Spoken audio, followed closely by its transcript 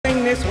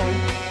this one.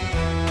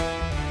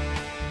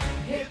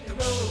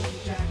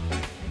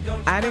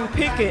 I didn't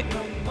pick it.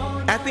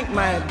 I think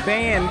my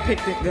band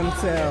picked it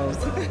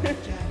themselves.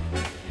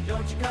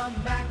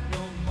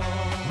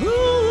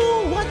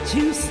 Ooh, what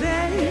you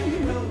say?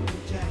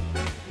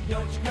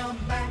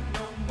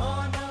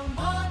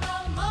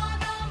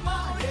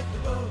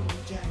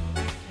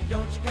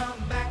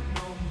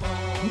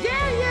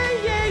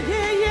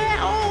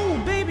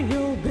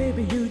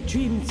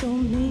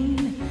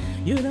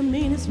 You're the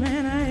meanest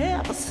man I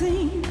ever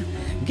seen.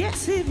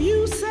 Guess if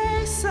you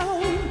say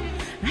so,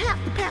 I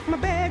have to pack my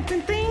bags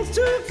and things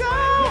to go.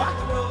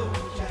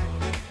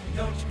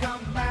 Don't you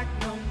come back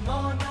no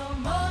more, no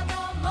more,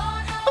 no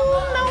more, no more.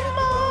 Ooh, no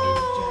more.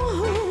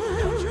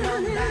 Don't you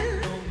come back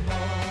no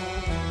more.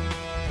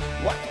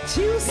 What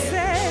you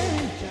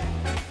say?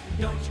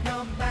 Don't you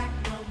come back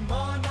no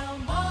more, no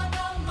more,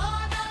 no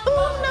more, no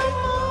more. Ooh, no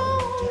more,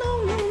 no,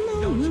 no, no,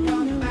 don't you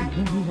come back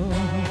no more.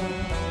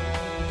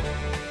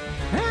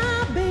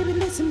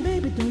 Listen,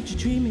 baby, don't you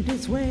treat me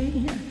this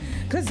way,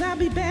 'cause I'll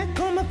be back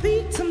on my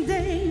feet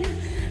someday.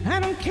 I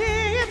don't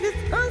care if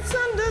it's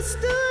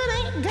misunderstood.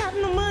 Ain't got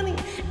no money,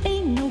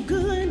 ain't no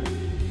good.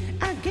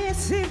 I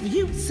guess if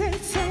you say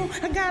so,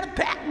 I gotta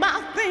pack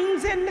my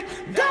things and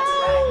go.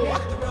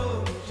 Hit the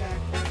road, Jack.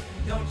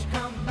 Don't you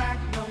come back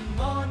no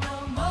more, no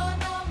more,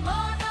 no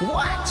more, no more.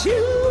 What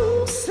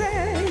you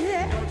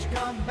say? Don't you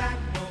come back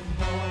no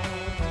more.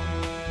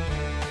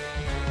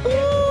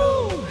 Ooh.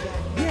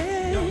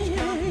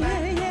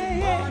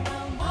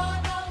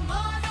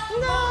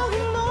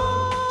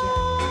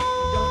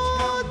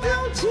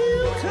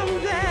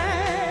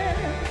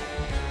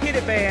 Hit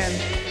it, band.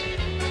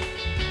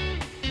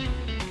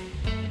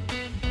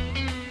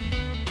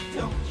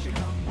 Don't you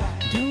come back.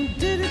 Don't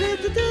do do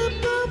do do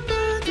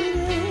do.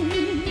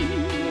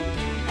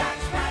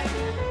 That's right.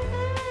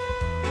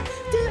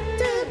 Do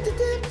do do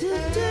do do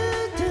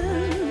do.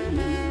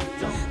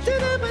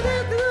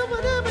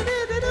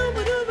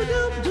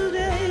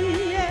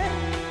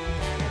 Don't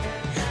you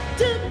come back.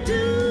 Do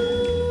do.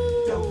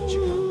 Don't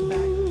you come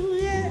back.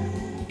 Yeah.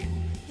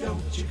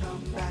 Don't you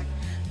come back.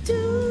 Do.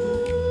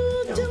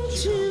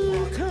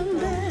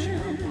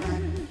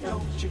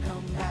 Don't you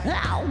come back.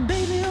 Oh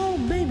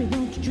baby,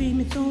 don't you treat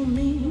me so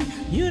mean.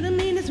 You're the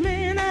meanest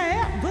man I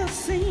ever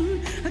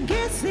seen. I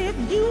guess if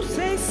you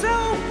say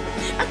so,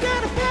 I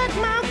gotta pack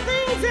my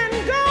things and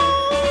go.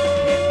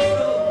 Hit the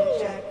road,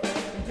 Jack.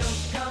 Don't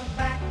you come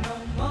back no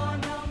more,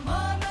 no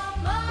more, no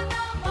more,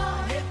 no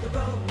more. Hit the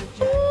road,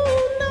 Jack.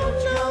 Ooh, no,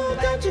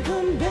 don't you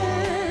come back.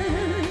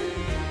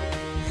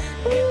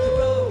 Hit the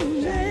road,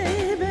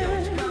 baby.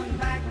 Don't you come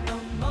back no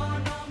more,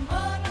 no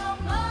more, no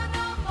more,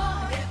 no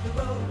more. Hit the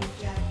road,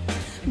 Jack.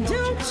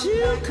 Don't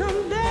you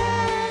come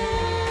back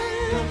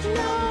no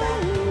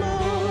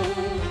more.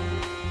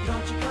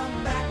 Don't you come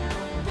back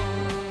no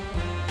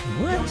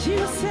more. What you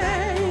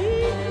say?